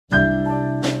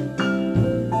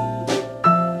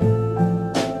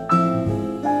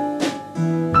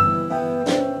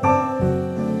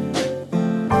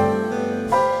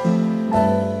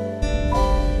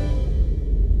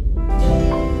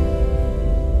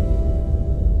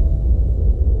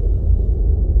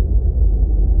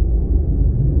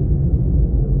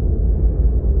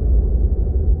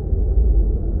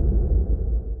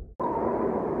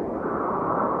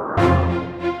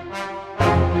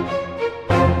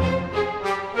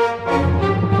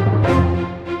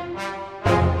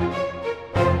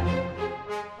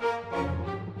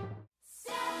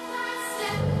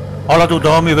Hola a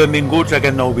tothom i benvinguts a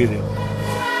aquest nou vídeo.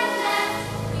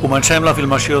 Comencem la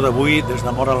filmació d'avui des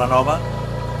de Móra la Nova,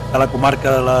 de la comarca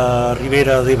de la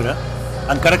Ribera d'Ebre,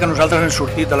 encara que nosaltres hem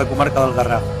sortit de la comarca del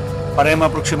Garraf. Farem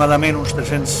aproximadament uns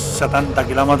 370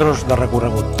 quilòmetres de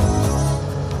recorregut.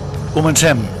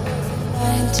 Comencem.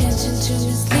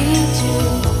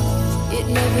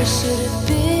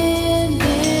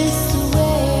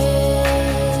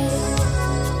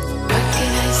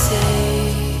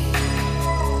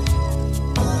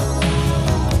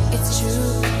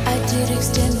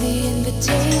 Extend the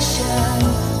invitation.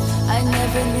 I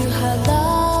never knew how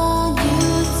long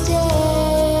you'd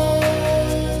stay.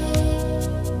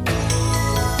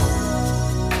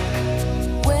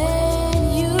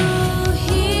 When you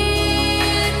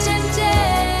hear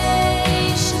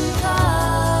temptation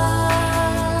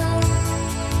come,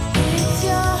 it's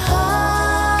your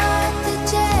heart that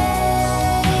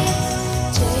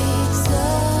takes the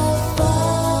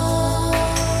fall.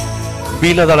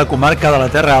 Vila de la comarca de la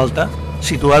Terra Alta,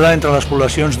 situada entre les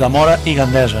poblacions de Móra i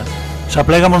Gandesa.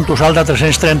 S'aplega amb un tossal de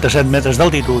 337 metres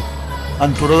d'altitud,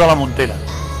 en turó de la Montera,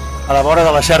 a la vora de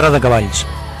la Serra de Cavalls.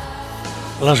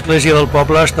 L'església del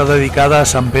poble està dedicada a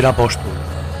Sant Pere Apòstol.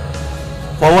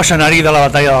 Fou escenari de la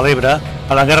batalla de l'Ebre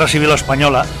a la Guerra Civil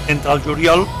Espanyola entre el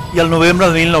juliol i el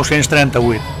novembre de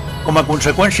 1938. Com a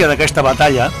conseqüència d'aquesta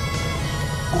batalla,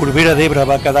 Corbera d'Ebre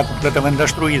va quedar completament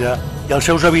destruïda i els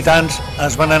seus habitants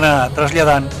es van anar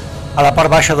traslladant a la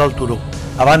part baixa del turó,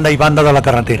 a banda i banda de la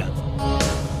carretera.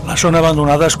 La zona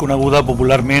abandonada és coneguda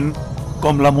popularment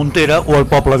com la Montera o el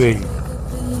Poble Vell.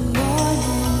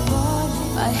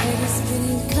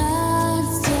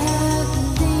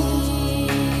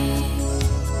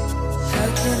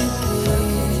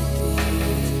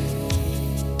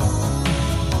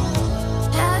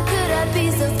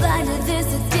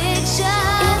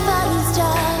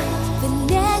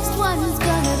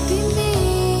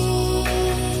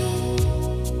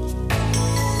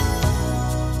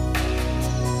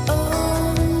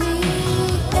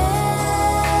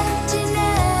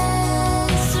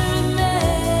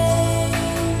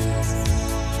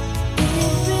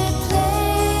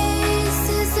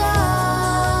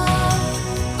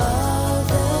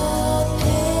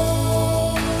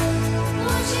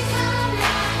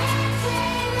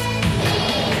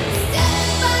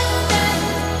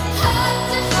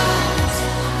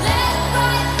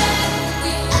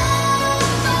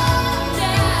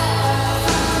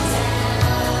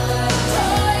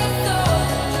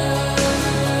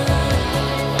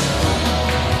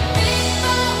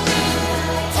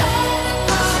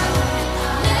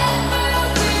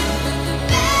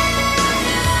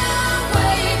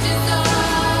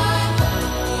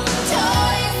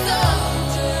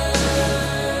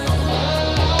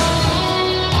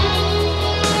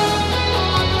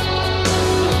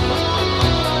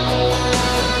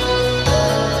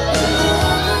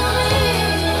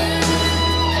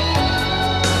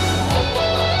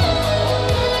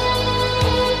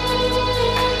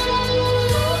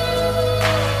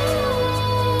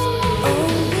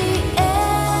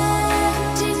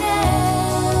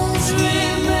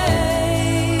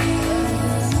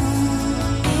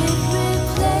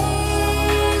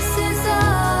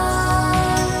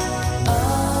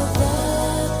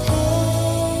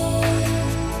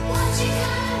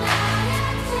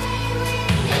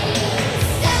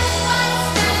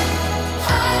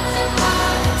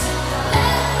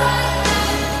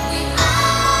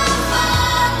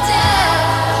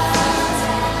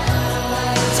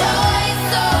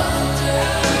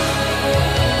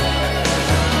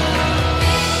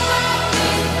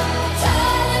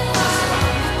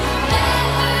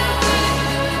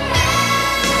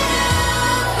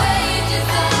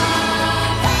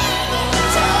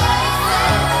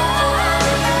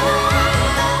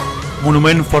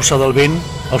 Monument força del vent,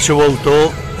 el seu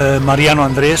autor Mariano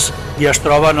Andrés, i es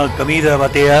troba en el camí de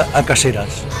Batea a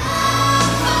Caceres.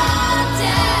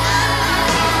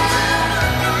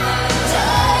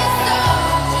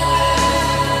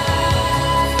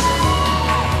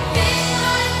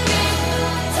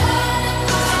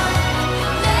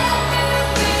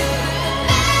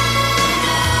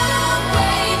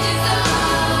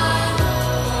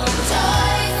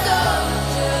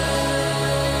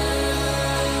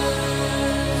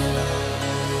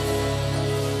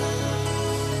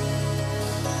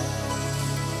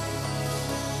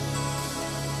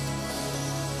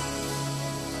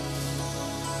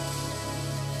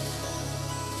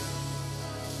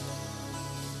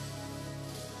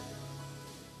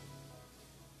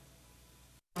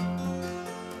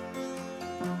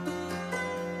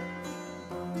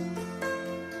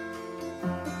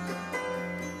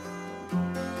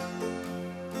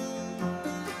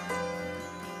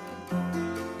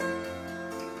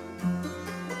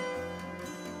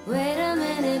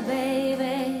 minute,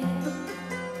 baby.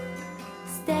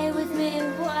 Stay with me a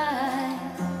while.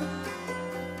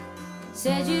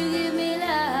 Said you give me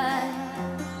life,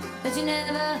 but you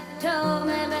never told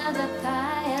me about the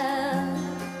fire.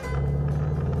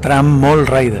 Tram molt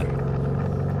rider.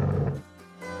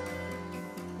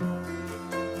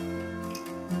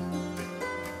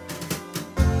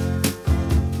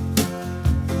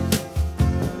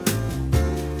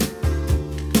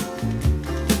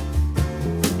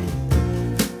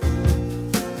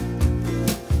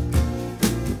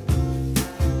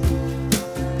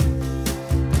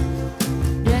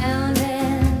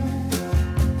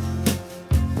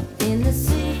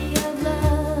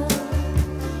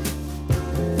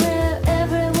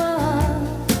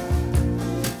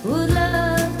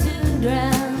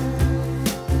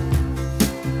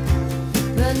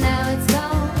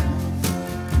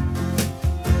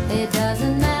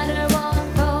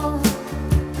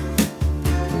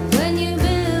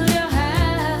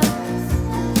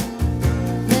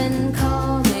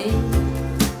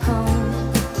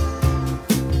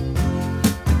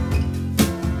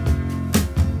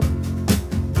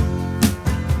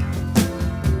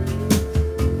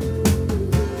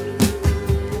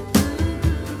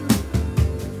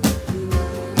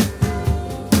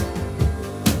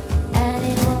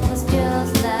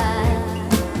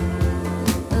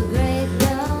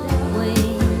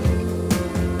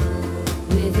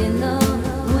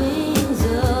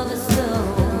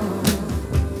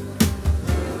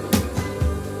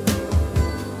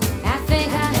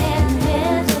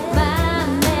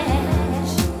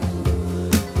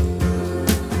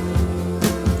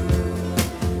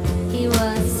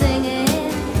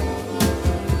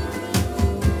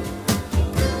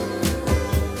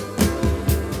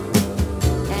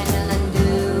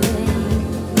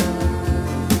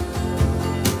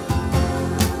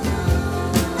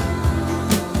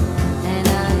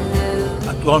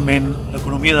 Actualment,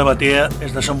 l'economia de Batea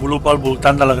es desenvolupa al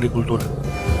voltant de l'agricultura.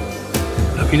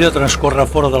 La vida transcorre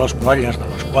fora de les muralles, de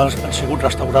les quals han sigut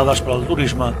restaurades per al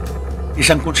turisme, i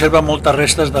se'n conserven moltes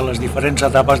restes de les diferents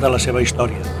etapes de la seva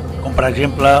història, com per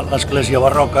exemple l'església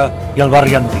barroca i el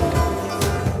barri antic.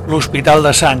 L'Hospital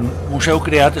de Sang, museu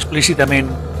creat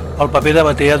explícitament pel paper de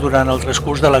Batea durant el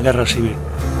transcurs de la Guerra Civil.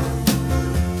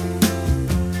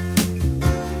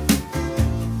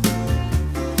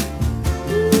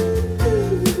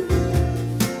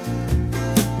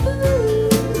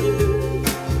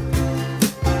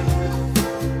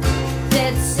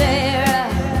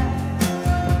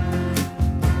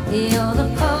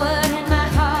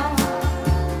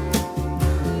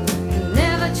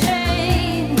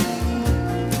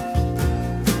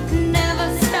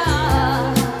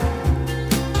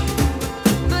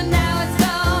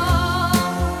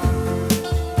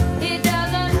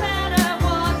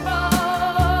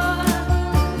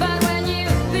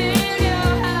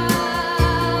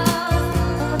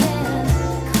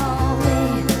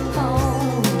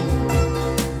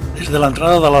 Des de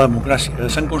l'entrada de la democràcia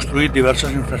s'han construït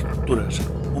diverses infraestructures,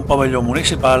 un pavelló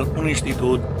municipal, un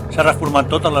institut, s'ha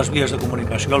reformat totes les vies de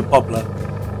comunicació al poble,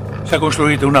 s'ha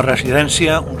construït una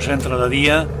residència, un centre de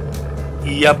dia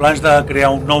i hi ha plans de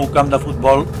crear un nou camp de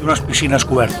futbol i unes piscines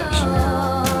cobertes.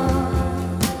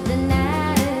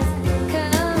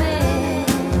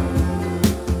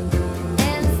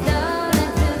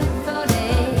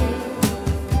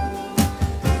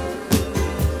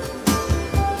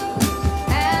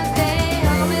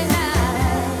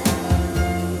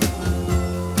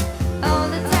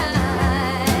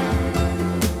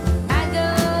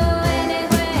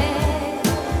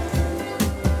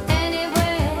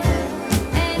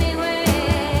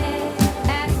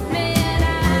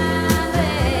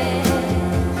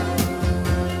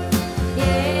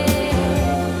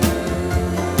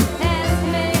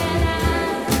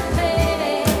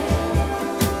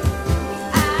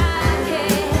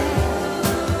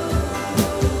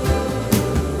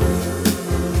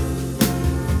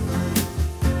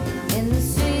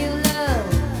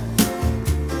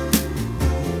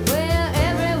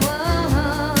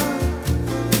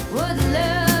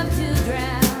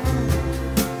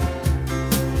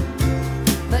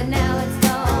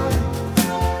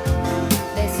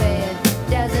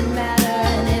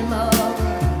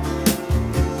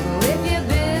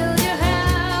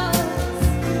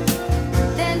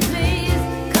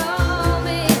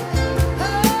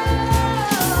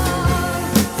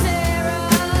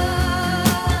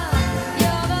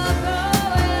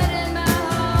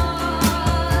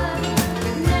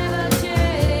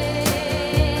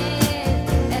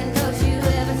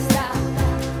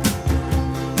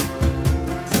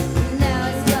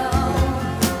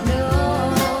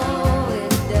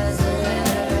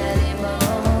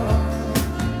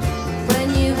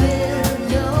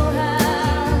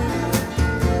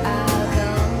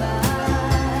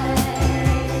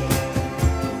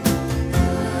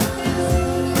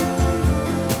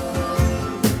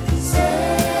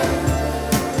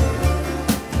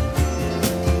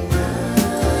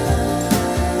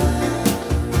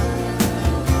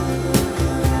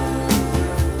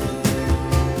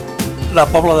 La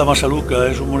Pobla de Massaluca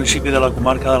és un municipi de la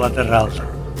comarca de la Terra Alta.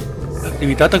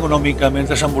 L'activitat econòmica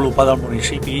més desenvolupada al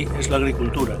municipi és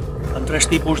l'agricultura, amb 3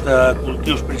 tipus de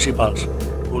cultius principals: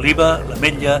 l'oliva,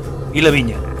 l'ametlla i la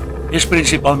vinya. És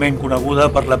principalment coneguda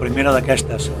per la primera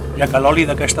d'aquestes, ja que l'oli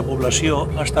d'aquesta població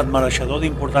ha estat mereixedor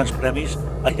d'importants premis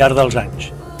al llarg dels anys.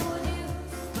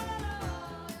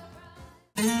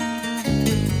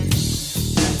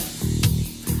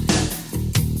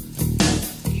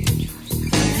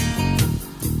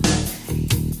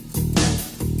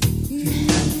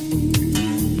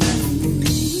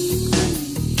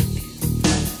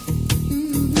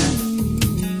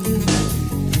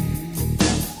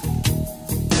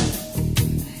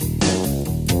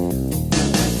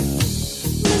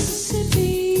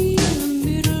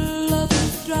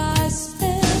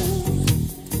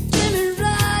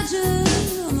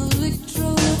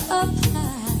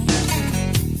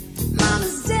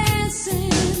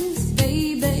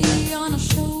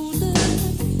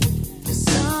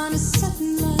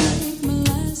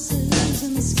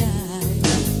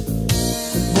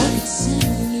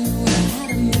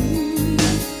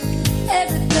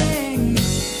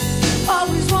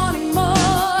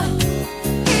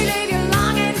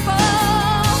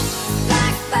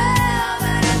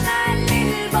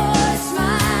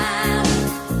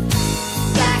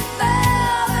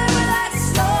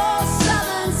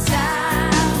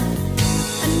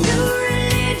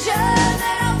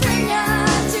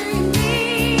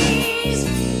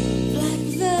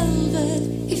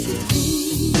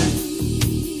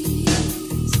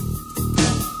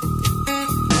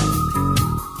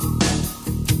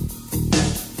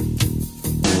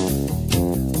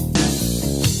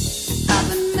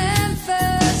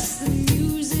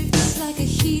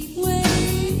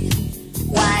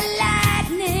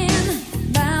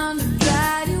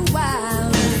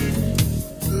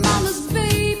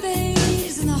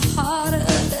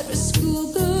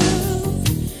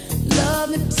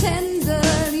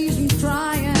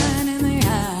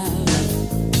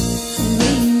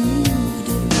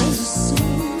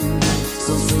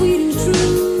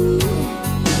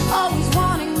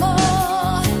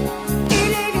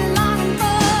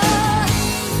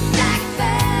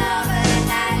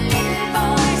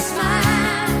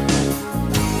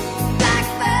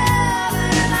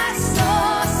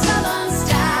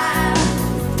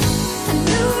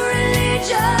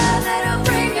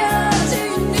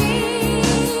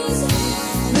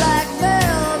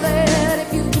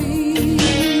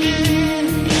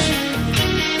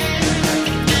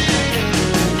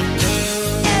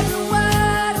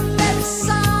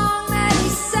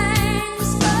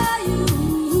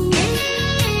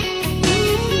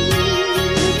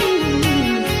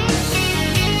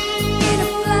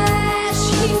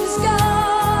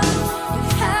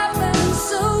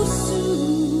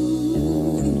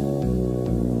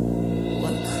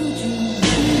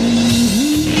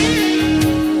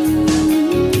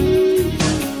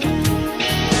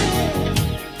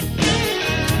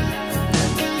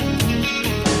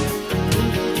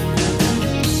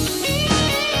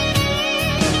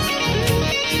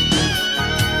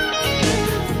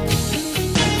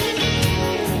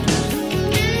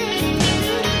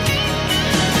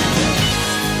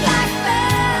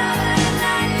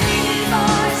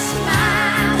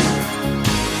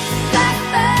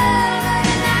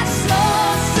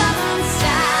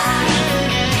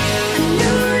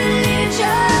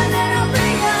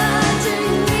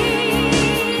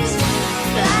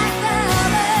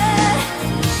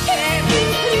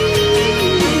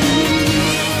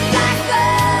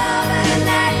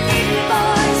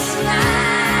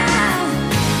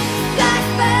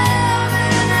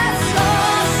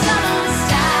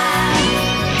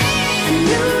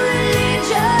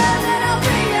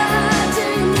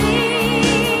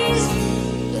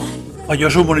 Faió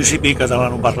és un municipi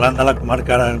catalanoparlant de la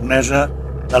comarca aragonesa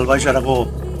del Baix Aragó,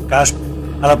 Casp,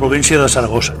 a la província de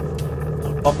Saragossa.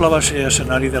 El poble va ser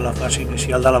escenari de la fase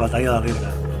inicial de la batalla de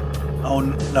l'Ebre,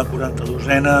 on la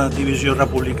 42a Divisió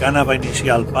Republicana va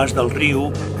iniciar el pas del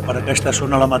riu per aquesta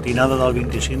zona la matinada del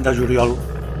 25 de juliol,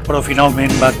 però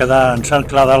finalment va quedar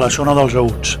encerclada a la zona dels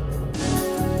Aüts.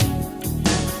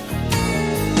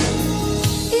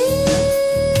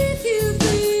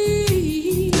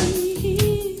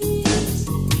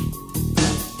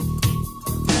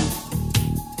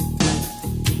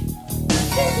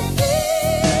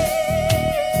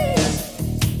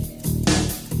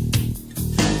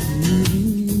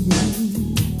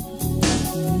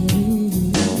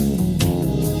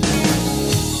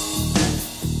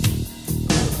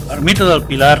 Ermita del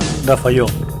Pilar de Faió.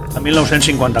 En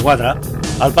 1954,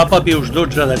 el papa Pius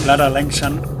XII declara l'any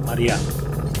Sant Marià.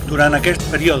 Durant aquest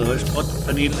període es pot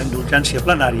tenir la indulgència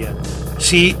plenària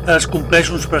si es compleix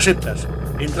uns preceptes,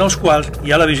 entre els quals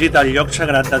hi ha la visita al lloc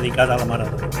sagrat dedicat a la Mare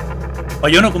de Déu.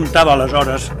 Però jo no comptava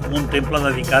aleshores amb un temple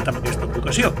dedicat a aquesta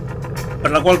advocació,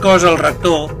 per la qual cosa el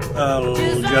rector, el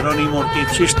Jerònim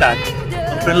Ortiz Sistat,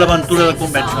 emprèn l'aventura de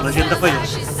convèncer la gent de Faió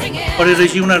per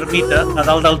erigir una ermita a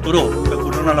dalt del turó que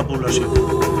corona la població.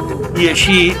 I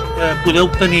així poder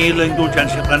obtenir la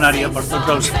indulgència plenària per tots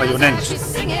els faionencs.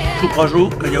 Suposo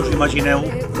que ja us imagineu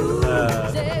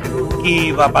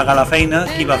qui va pagar la feina,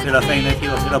 qui va fer la feina i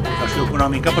qui va fer l'aportació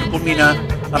econòmica per culminar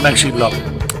amb èxit l'obra.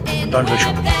 Doncs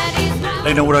això.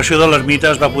 La inauguració de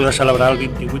l'ermita es va poder celebrar el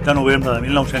 28 de novembre de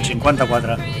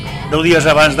 1954, 10 dies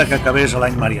abans de que acabés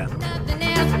l'any marià.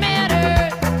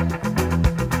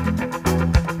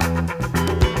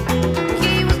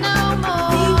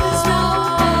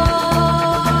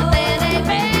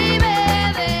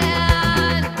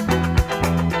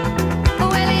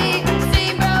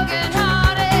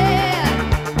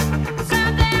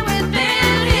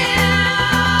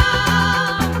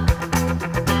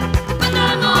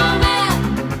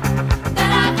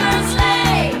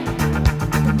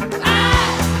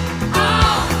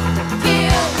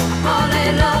 Oh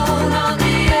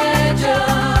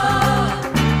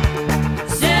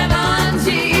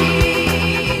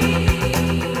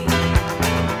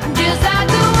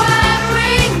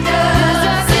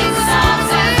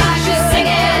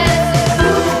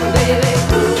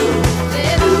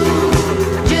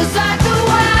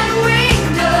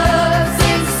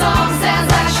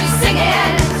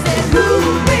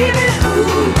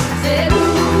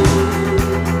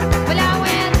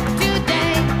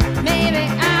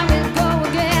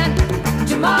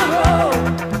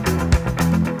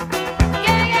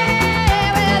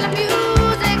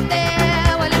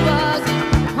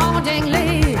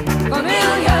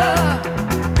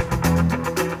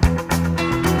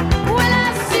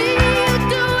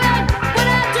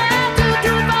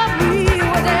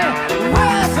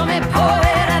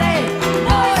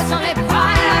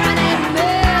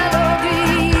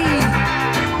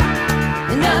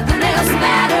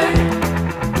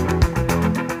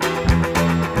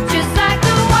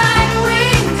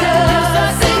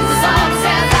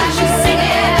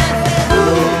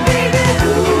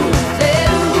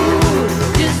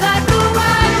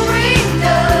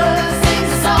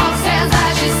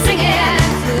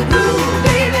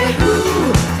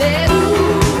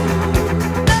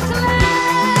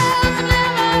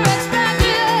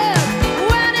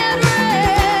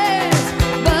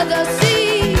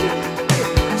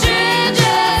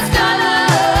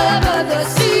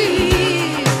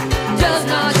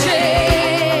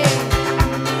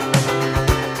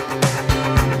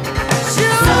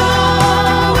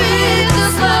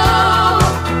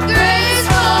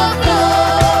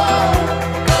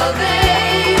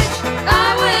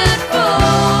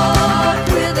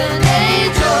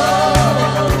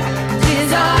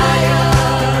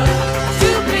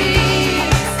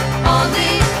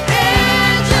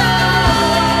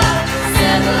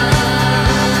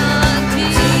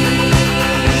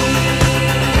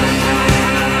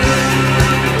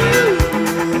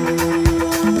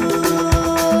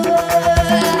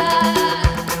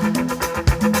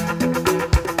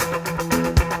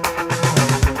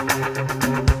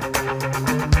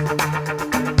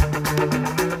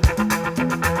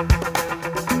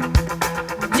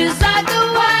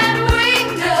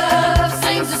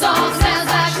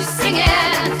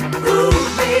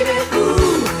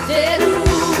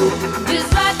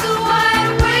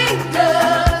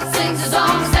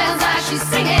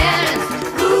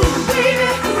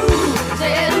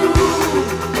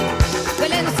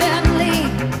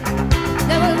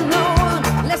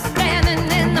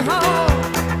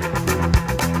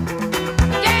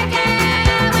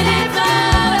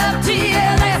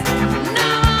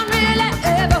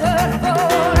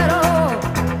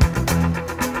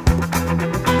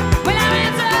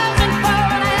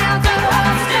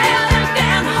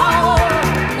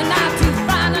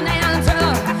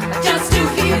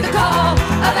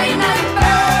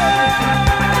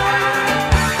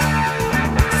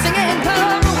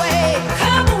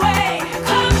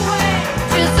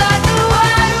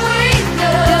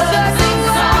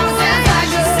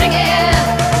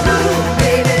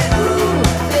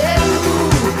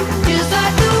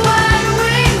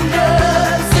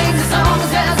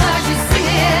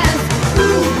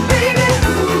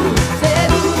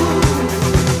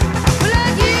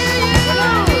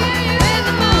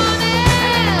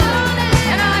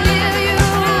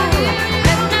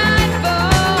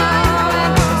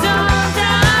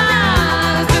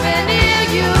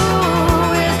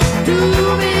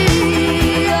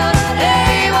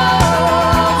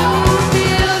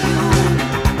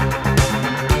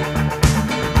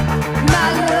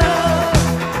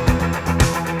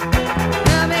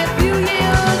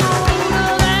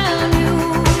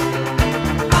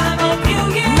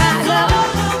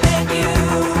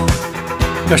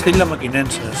castell de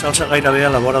Mequinensa s'alça gairebé a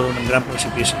la vora d'un gran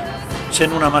precipici.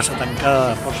 Sent una massa tancada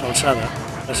de força alçada,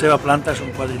 la seva planta és un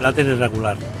quadrilàter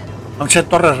irregular, amb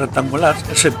 7 torres rectangulars,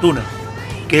 excepte una,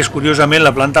 que és curiosament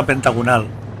la planta pentagonal.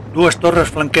 2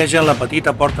 torres flanquegen la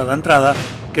petita porta d'entrada,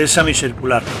 que és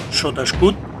semicircular, sota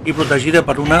escut i protegida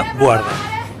per una guarda.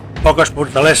 Poques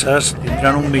fortaleses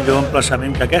tindran un millor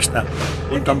emplaçament que aquesta,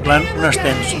 contemplant un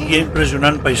extens i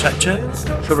impressionant paisatge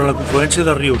sobre la confluència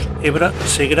de rius Ebre,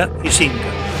 Segre i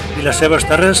Cinca i les seves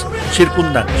terres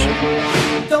circundants.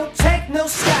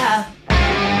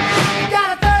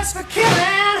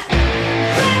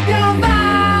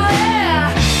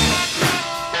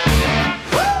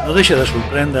 No deixa de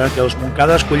sorprendre que els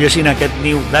Montcada escollessin aquest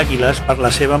niu d'àguiles per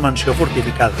la seva mansió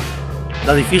fortificada.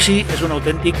 L'edifici és un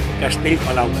autèntic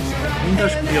castell-palau, un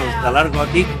dels millors de l'art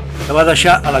gòtic que va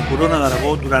deixar a la corona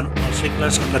d'Aragó durant els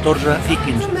segles XIV i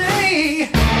XV.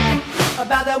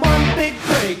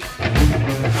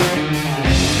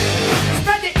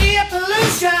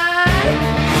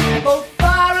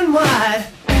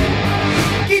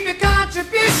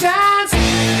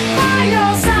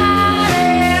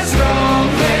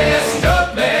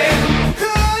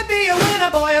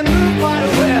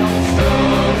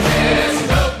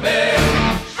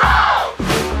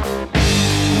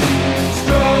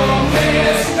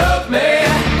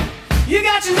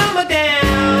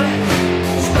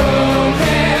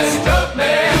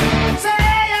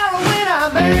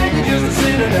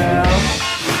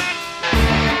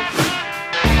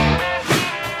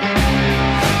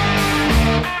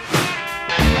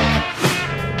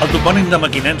 El topònim de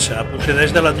Mequinensa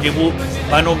procedeix de la tribu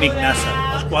Banu Mignasa,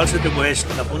 als quals s'atribueix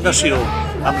la fundació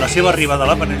amb la seva arribada a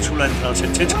la península entre el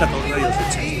 714 i el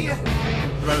 719.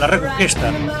 Durant la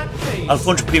Reconquesta,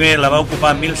 Alfons I la va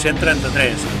ocupar en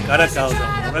 1133, encara que els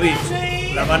almoràvits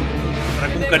la van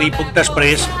reconquerir poc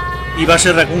després i va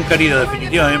ser reconquerida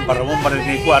definitivament per Ramon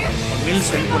Berenguer IV el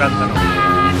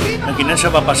 1149. Mequinensa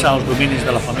va passar als dominis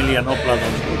de la família noble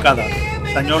dels Montcada,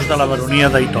 senyors de la baronia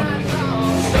d'Aitona.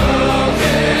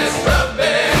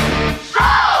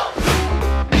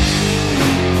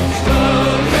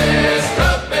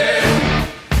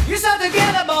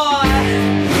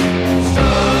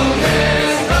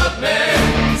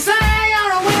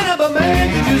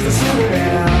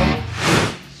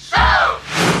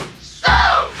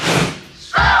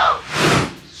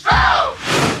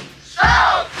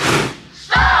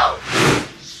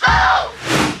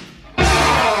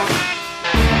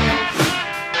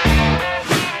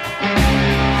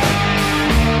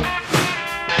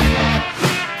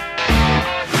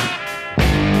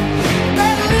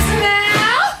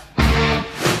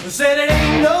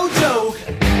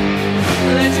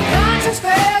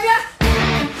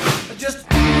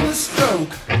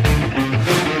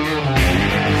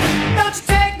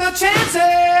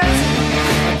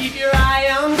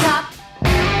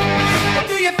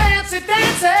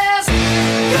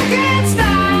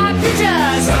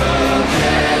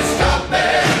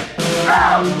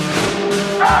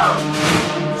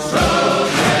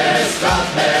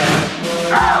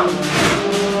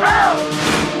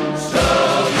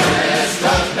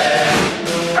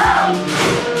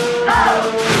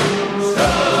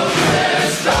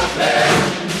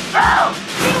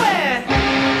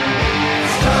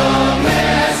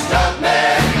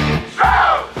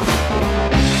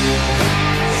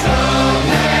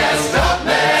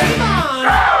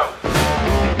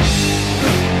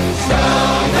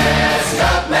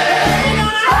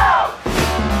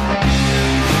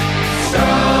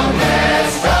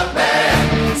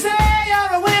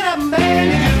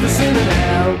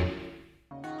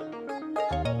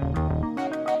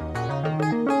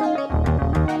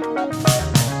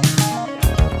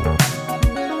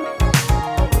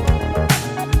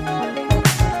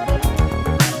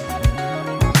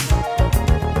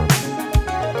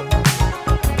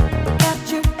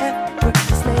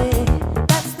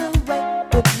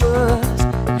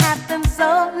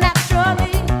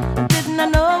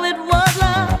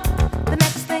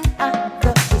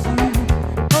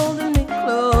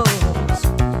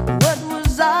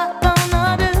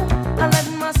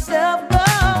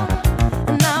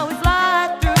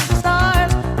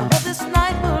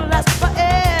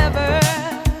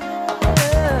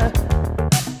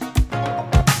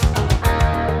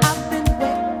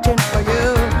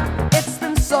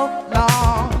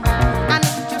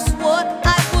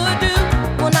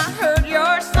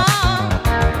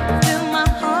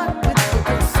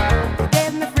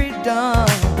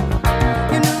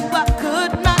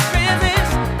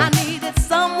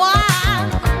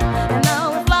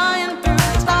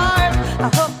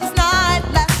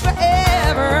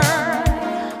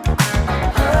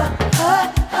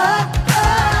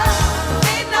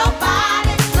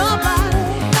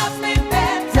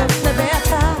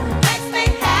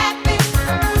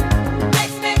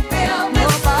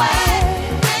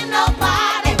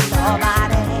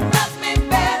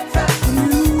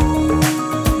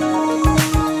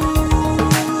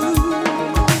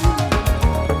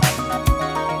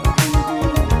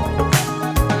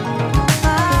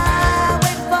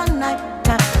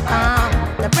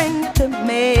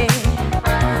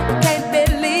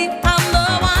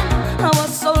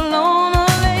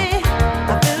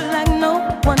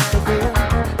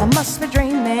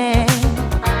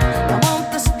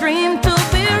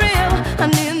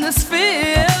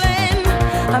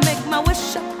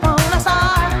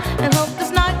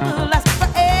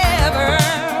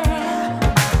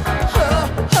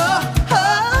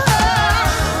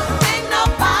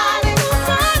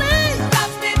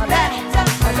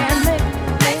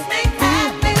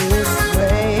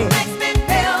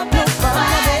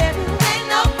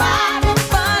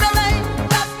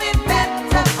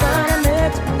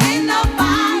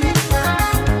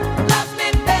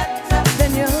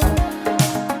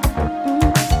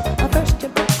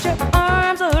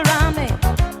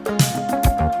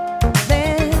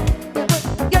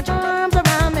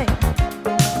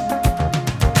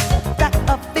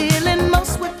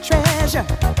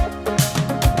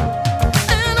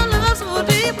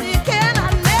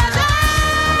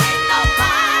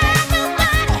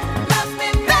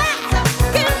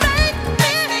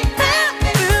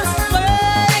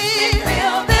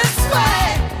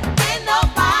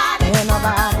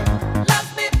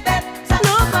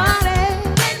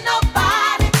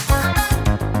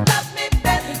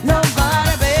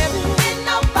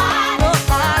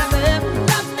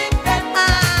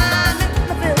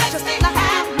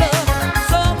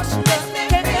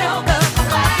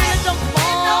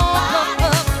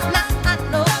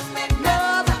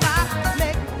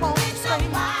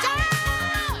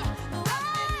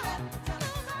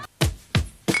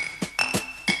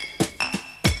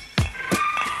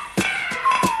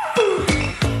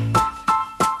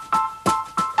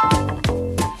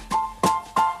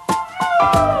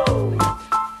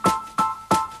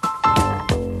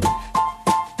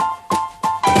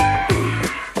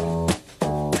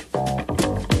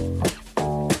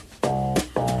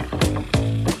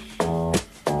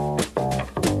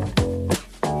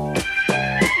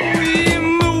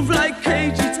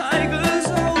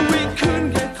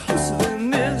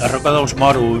 dels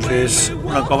Moros és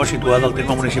una cova situada al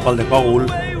terme municipal de Cògul,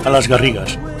 a les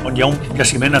Garrigues, on hi ha un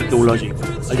jaciment arqueològic.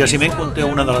 El jaciment conté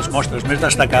una de les mostres més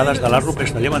destacades de l'art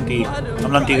rupestre llevantí,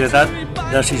 amb l'antiguitat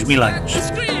de 6.000 anys.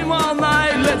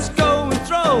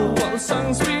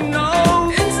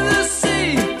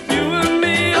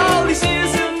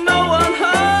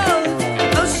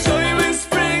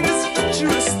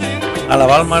 A la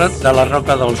balma de la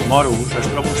Roca dels Moros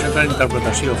es troba un centre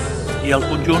d'interpretació i el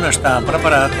conjunt està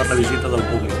preparat per la visita del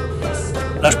públic.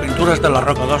 Les pintures de la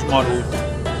Roca dels Moros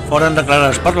foren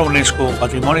declarades per la UNESCO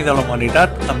Patrimoni de la Humanitat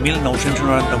en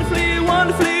 1998.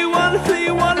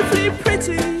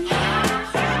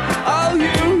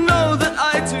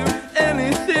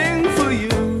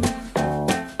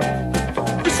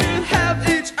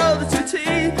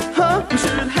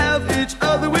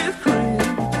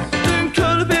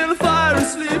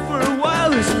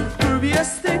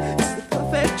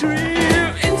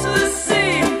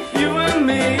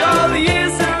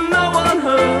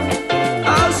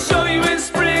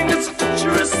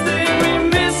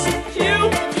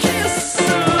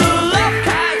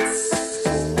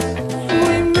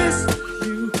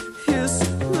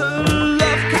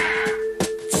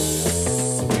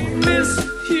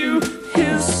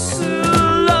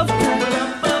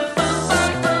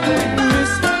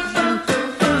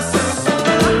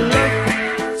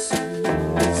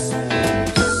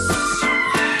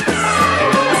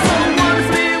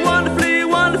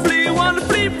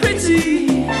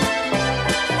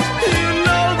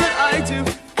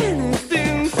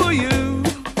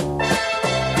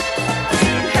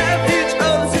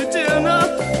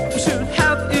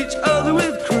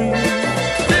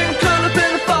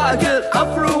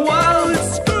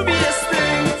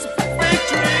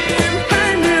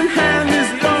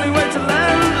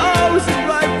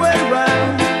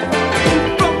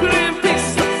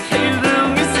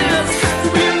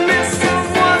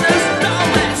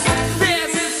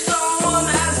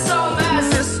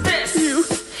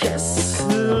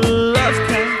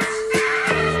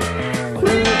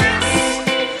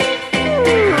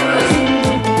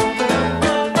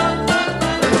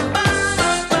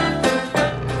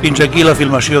 Fins aquí la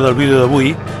filmació del vídeo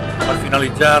d'avui. Per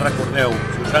finalitzar, recordeu,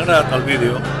 si us ha agradat el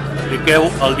vídeo, cliqueu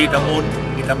el dit amunt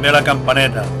i també a la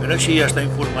campaneta, per així estar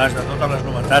informats de totes les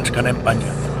novetats que anem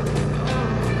penjant.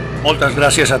 Moltes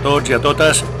gràcies a tots i a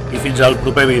totes i fins al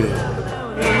proper vídeo.